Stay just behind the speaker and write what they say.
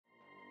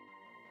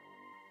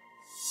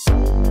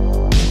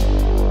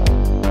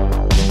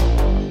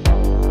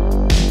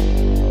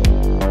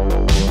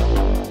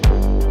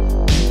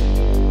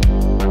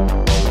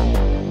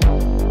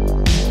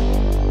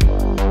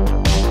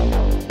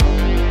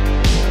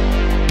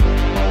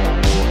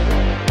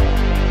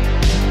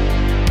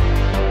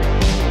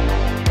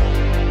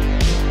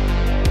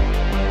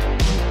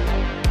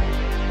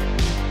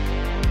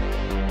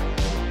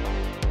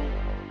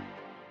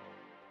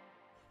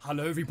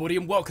everybody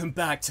and welcome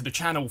back to the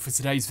channel. For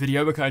today's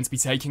video we're going to be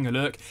taking a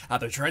look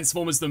at the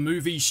Transformers the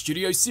Movie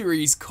Studio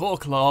Series Core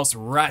Class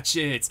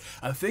Ratchet,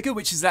 a figure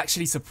which has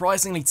actually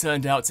surprisingly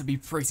turned out to be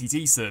pretty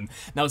decent.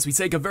 Now as we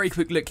take a very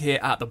quick look here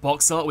at the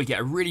box art, we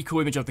get a really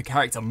cool image of the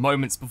character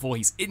moments before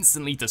he's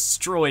instantly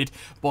destroyed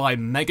by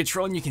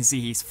Megatron. You can see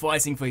he's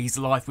fighting for his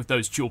life with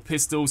those dual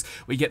pistols.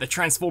 We get the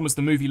Transformers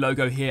the Movie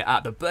logo here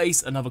at the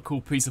base, another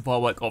cool piece of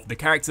artwork of the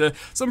character,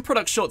 some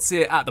product shots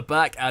here at the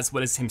back, as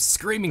well as him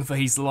screaming for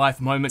his life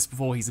moments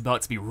before he's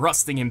about to be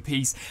rusting in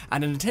peace.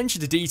 And an attention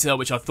to detail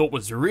which I thought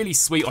was really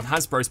sweet on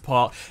Hasbro's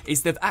part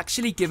is they've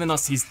actually given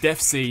us his death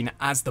scene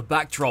as the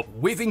backdrop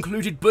with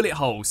included bullet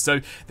holes. So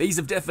these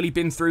have definitely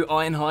been through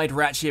Ironhide,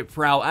 Ratchet,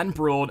 Prowl and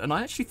Brawn, and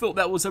I actually thought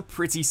that was a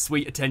pretty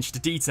sweet attention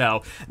to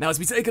detail. Now as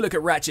we take a look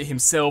at Ratchet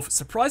himself,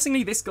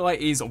 surprisingly this guy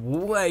is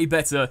way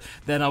better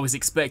than I was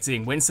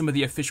expecting. When some of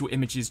the official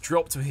images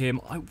dropped to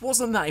him, I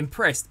wasn't that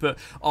impressed, but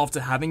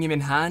after having him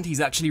in hand, he's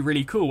actually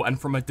really cool,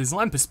 and from a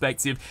design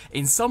perspective,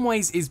 in some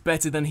ways is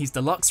better than his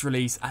deluxe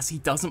release as he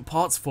doesn't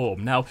parts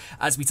form. Now,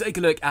 as we take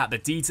a look at the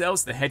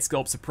details, the head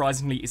sculpt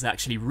surprisingly is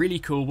actually really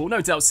cool. We'll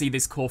no doubt see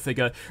this core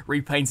figure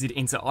repainted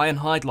into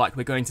Ironhide, like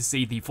we're going to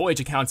see the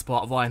Voyager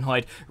counterpart of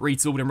Ironhide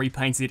retooled and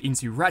repainted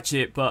into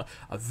Ratchet, but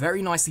a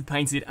very nicely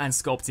painted and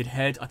sculpted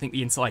head. I think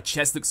the entire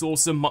chest looks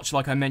awesome, much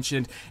like I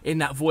mentioned in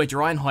that Voyager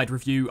Ironhide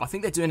review. I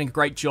think they're doing a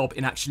great job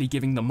in actually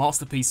giving the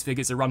Masterpiece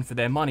figures a run for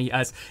their money,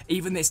 as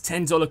even this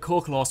 $10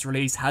 core class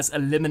release has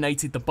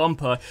eliminated the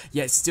bumper,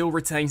 yet still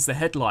retains the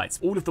headlights.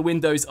 All of the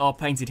windows are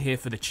painted here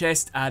for the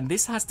chest, and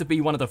this has to be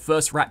one of the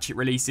first Ratchet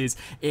releases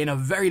in a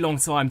very long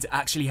time to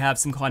actually have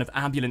some kind of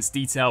ambulance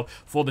detail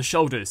for the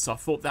shoulders, so I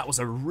thought that was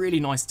a really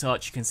nice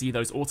touch. You can see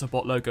those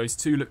Autobot logos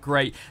too look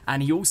great,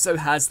 and he also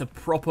has the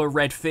proper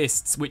red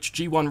fists, which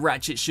G1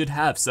 Ratchet should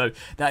have, so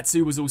that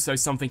too was also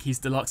something his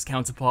deluxe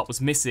counterpart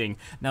was missing.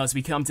 Now as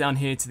we come down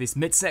here to this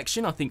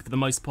midsection, I think for the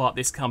most part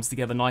this comes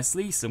together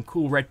nicely. Some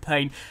cool red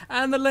paint,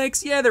 and the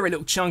legs, yeah, they're a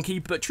little chunky,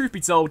 but truth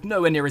be told,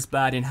 nowhere near as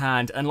bad in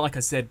hand. And like I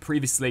said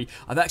previously,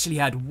 I've actually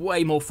had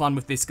way more fun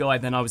with this guy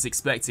than I was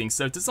expecting.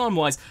 So design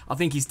wise, I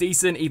think he's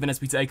decent. Even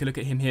as we take a look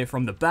at him here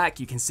from the back,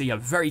 you can see a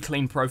very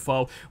clean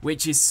profile,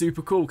 which is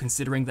super cool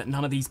considering that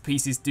none of these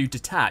pieces do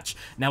detach.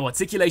 Now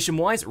articulation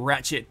wise,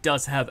 Ratchet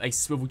does have a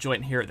swivel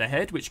joint here at the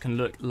head, which can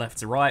look left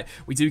to right.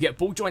 We do get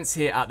ball joints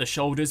here at the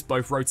shoulders,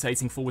 both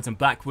rotating forwards and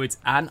backwards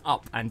and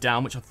up and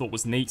down, which I thought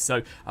was neat.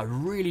 So a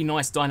really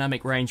nice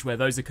dynamic range where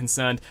those are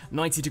concerned.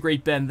 90-degree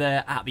bend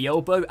there at the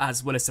elbow,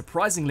 as well as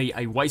surprisingly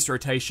a waist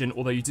rotation,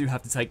 although you do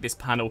have to take this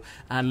panel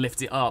and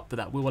lift it up, but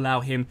that will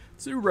allow him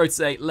to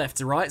rotate left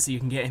to right, so you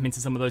can get him into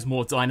some of those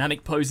more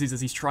dynamic poses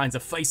as he's trying to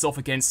face off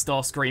against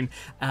Starscream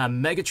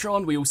and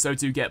Megatron. We also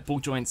do get ball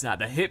joints at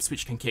the hips,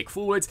 which can kick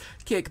forwards,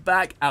 kick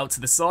back, out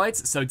to the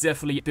sides, so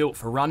definitely built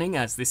for running,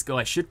 as this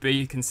guy should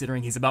be,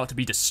 considering he's about to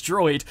be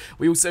destroyed.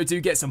 We also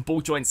do get some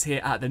ball joints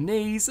here at the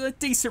knees, a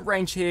decent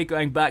range here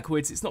going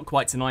backwards. It's not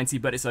quite to 90,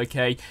 but it's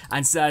okay,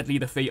 and sadly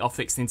the feet are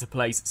fixed into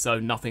place, so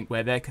nothing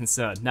where they're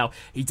concerned. Now,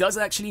 he does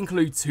actually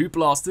include two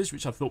blasters,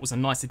 which I thought was a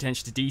nice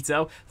attention to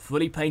detail,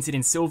 fully painted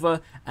in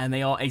silver, and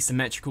they are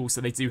asymmetrical,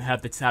 so they do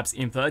have the tabs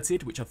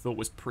inverted, which I thought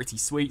was pretty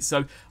sweet.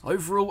 So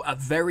overall, a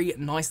very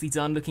nicely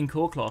done looking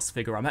core class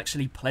figure. I'm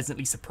actually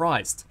pleasantly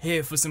surprised.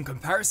 Here for some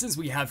comparisons,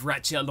 we have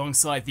Ratchet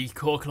alongside the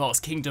core class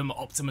Kingdom,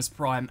 Optimus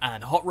Prime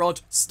and Hot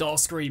Rod,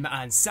 Starscream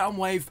and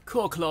Soundwave,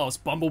 core class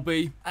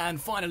Bumblebee, and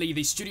finally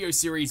the Studio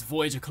Series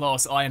Voyager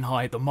class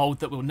Ironhide, the mold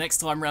that will next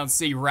time round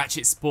see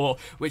Ratchet sport,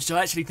 which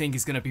I actually think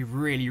is going to be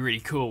really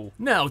cool.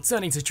 Now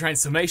turning to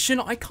transformation,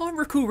 I can't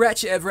recall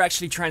Ratchet ever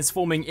actually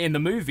transforming in the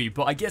movie,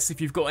 but I guess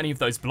if you've got any of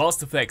those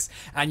blast effects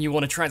and you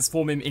want to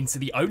transform him into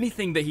the only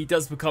thing that he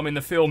does become in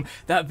the film,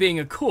 that being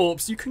a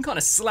corpse, you can kind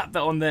of slap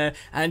that on there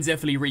and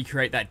definitely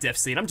recreate that death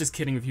scene. I'm just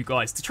kidding with you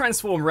guys. To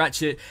transform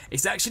Ratchet,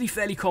 it's actually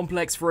fairly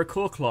complex for a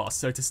core class.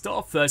 So to start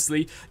off,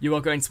 firstly, you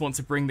are going to want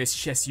to bring this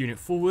chest unit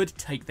forward,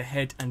 take the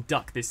head and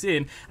duck this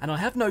in, and I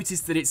have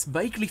noticed that it's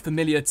vaguely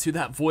familiar to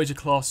that Voyager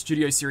class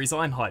Studio Series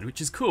Ironhide,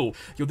 which is cool.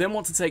 You'll then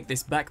want to take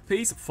this back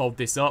piece, fold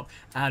this up,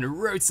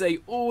 and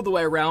rotate all the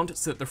way around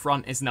so that the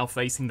front is now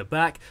facing the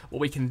back. What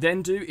we can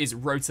then do is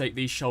rotate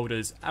these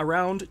shoulders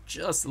around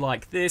just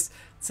like this,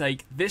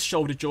 take this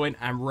shoulder joint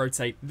and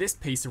rotate this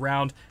piece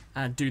around,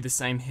 and do the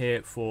same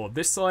here for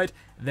this side,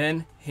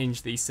 then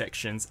hinge these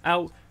sections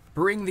out,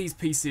 bring these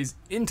pieces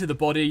into the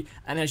body,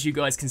 and as you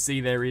guys can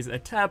see, there is a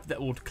tab that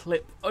will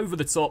clip over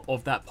the top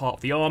of that part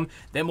of the arm.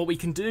 Then what we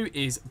can do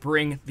is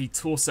bring the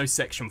torso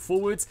section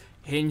forwards,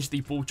 hinge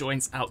the ball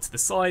joints out to the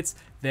sides,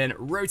 then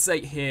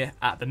rotate here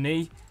at the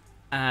knee,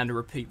 and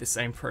repeat the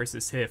same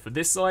process here for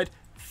this side,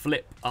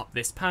 flip up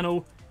this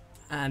panel,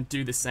 and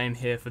do the same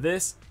here for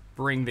this,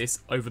 bring this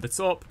over the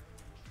top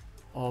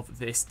of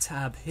this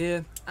tab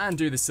here, and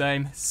do the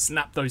same,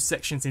 snap those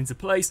sections into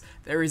place.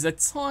 There is a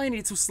tiny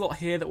little slot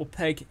here that will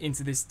peg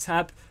into this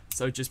tab,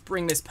 so just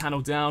bring this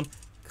panel down,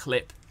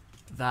 clip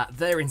that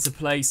there into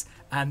place,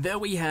 And there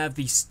we have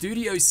the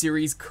Studio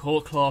Series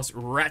Core Class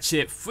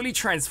Ratchet fully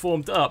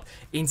transformed up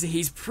into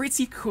his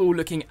pretty cool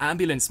looking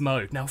ambulance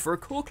mode. Now for a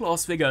Core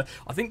Class figure,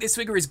 I think this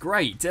figure is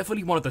great,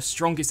 definitely one of the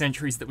strongest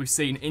entries that we've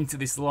seen into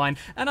this line,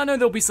 and I know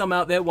there'll be some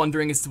out there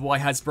wondering as to why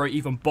Hasbro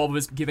even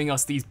bothers giving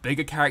us these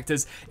bigger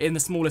characters in the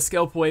smaller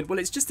scale point. Well,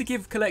 it's just to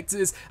give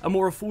collectors a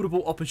more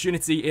affordable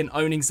opportunity in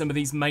owning some of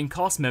these main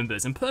cast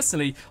members, and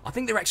personally, I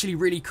think they're actually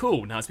really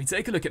cool. Now as we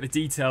take a look at the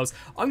details,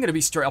 I'm going to be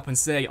straight up and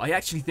say, I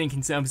actually think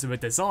in terms of a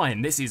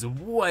design, this is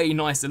way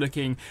nicer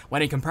looking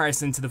when in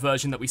comparison to the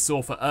version that we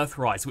saw for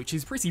Earthrise, which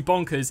is pretty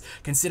bonkers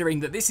considering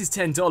that this is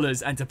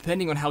 $10, and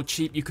depending on how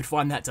cheap you could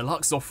find that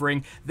deluxe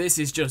offering, this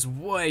is just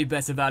way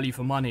better value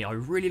for money. I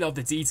really love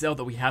the detail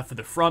that we have for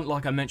the front.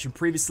 Like I mentioned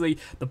previously,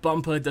 the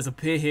bumper does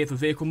appear here for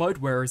vehicle mode,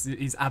 whereas it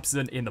is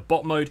absent in the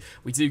bot mode.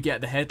 We do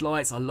get the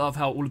headlights. I love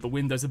how all of the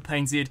windows are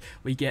painted.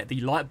 We get the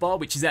light bar,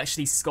 which is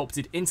actually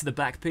sculpted into the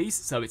back piece,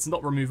 so it's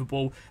not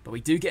removable, but we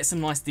do get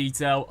some nice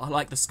detail. I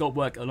like the sculpt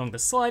work along the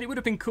side. It would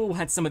have been cool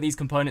had some of these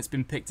components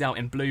been picked out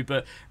in blue,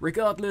 but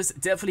regardless,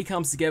 definitely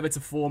comes together to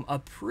form a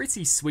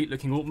pretty sweet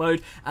looking alt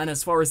mode. And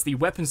as far as the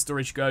weapon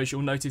storage goes,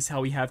 you'll notice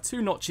how we have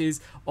two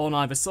notches on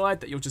either side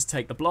that you'll just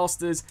take the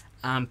blasters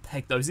and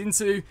peg those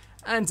into,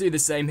 and do the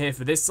same here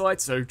for this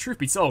side. So truth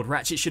be told,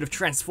 Ratchet should have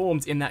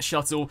transformed in that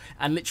shuttle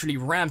and literally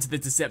rammed the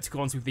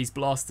Decepticons with these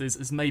blasters,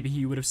 as maybe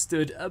he would have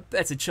stood a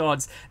better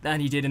chance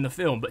than he did in the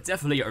film, but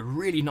definitely a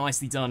really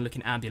nicely done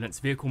looking ambulance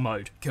vehicle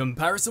mode.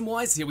 Comparison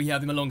wise, here we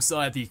have him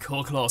alongside the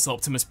Core Class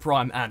Optimus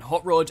Prime and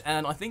Hot Rod,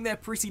 and I think they're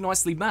pretty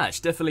nicely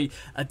matched. Definitely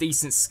a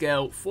decent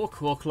scale for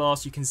Core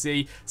Class. You can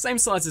see same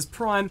size as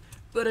Prime,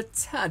 but a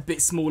tad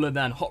bit smaller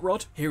than Hot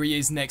Rod. Here he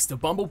is next to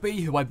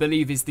Bumblebee, who I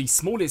believe is the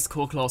smallest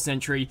Core Class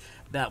entry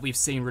that we've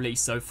seen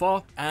released so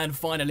far. And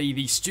finally,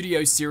 the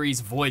Studio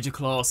Series Voyager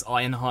Class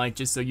Ironhide,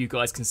 just so you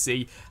guys can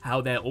see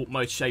how their alt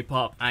modes shape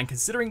up. And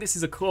considering this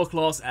is a Core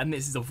Class and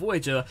this is a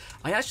Voyager,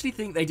 I actually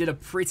think they did a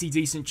pretty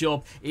decent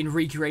job in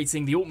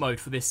recreating the alt mode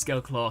for this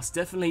scale class.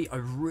 Definitely a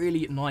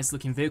really nice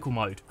looking vehicle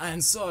mode.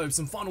 And so,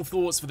 some final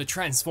thoughts for the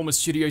Transformers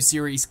Studio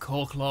Series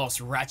Core Class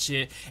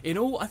Ratchet. In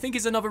all, I think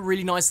it's another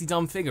really nicely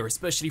done figure,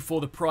 especially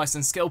for the price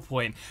and scale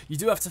point. You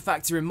do have to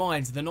factor in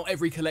mind that not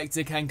every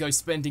collector can go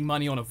spending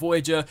money on a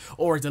Voyager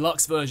or a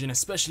deluxe version,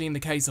 especially in the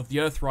case of the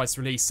Earthrise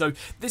release. So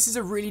this is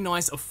a really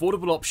nice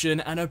affordable option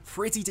and a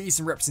pretty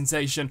decent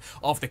representation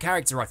of the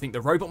character. I think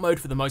the robot mode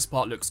for the most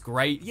part looks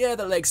great. Yeah,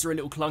 the legs are a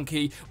little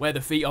clunky where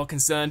the feet are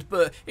concerned,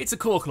 but it's a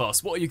Core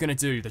Class. What are you going to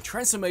do? The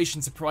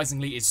transformation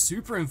surprisingly is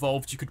super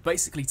involved. You could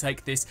basically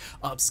take this,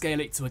 upscale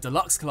it to a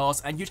deluxe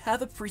class, and you'd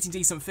have a pretty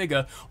decent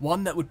figure,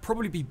 one that would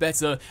probably be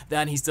better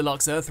than his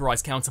deluxe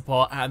Earthrise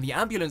counterpart, and the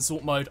ambulance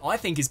alt mode I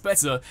think is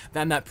better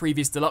than that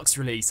previous deluxe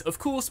release. Of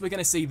course, we're going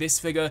to see this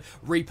figure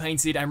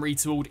repainted and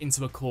retooled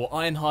into a core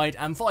Ironhide,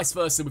 and vice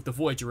versa with the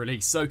Voyager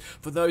release. So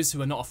for those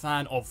who are not a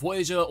fan of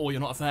Voyager, or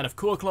you're not a fan of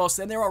Core Class,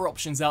 then there are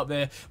options out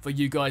there for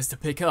you guys to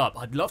pick up.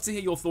 I'd love to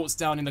hear your thoughts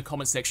down in the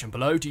comment section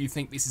below. Do you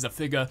think this is a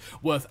figure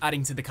worth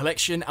adding to the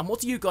collection? And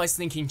what do you guys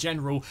think in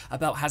general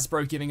about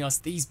Hasbro giving us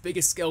these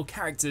bigger scale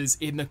characters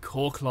in the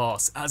Core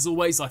Class? As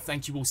always, I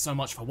thank you all so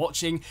much for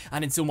watching,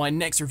 and until my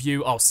next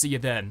review, I'll see you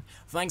then.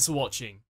 Thanks for watching.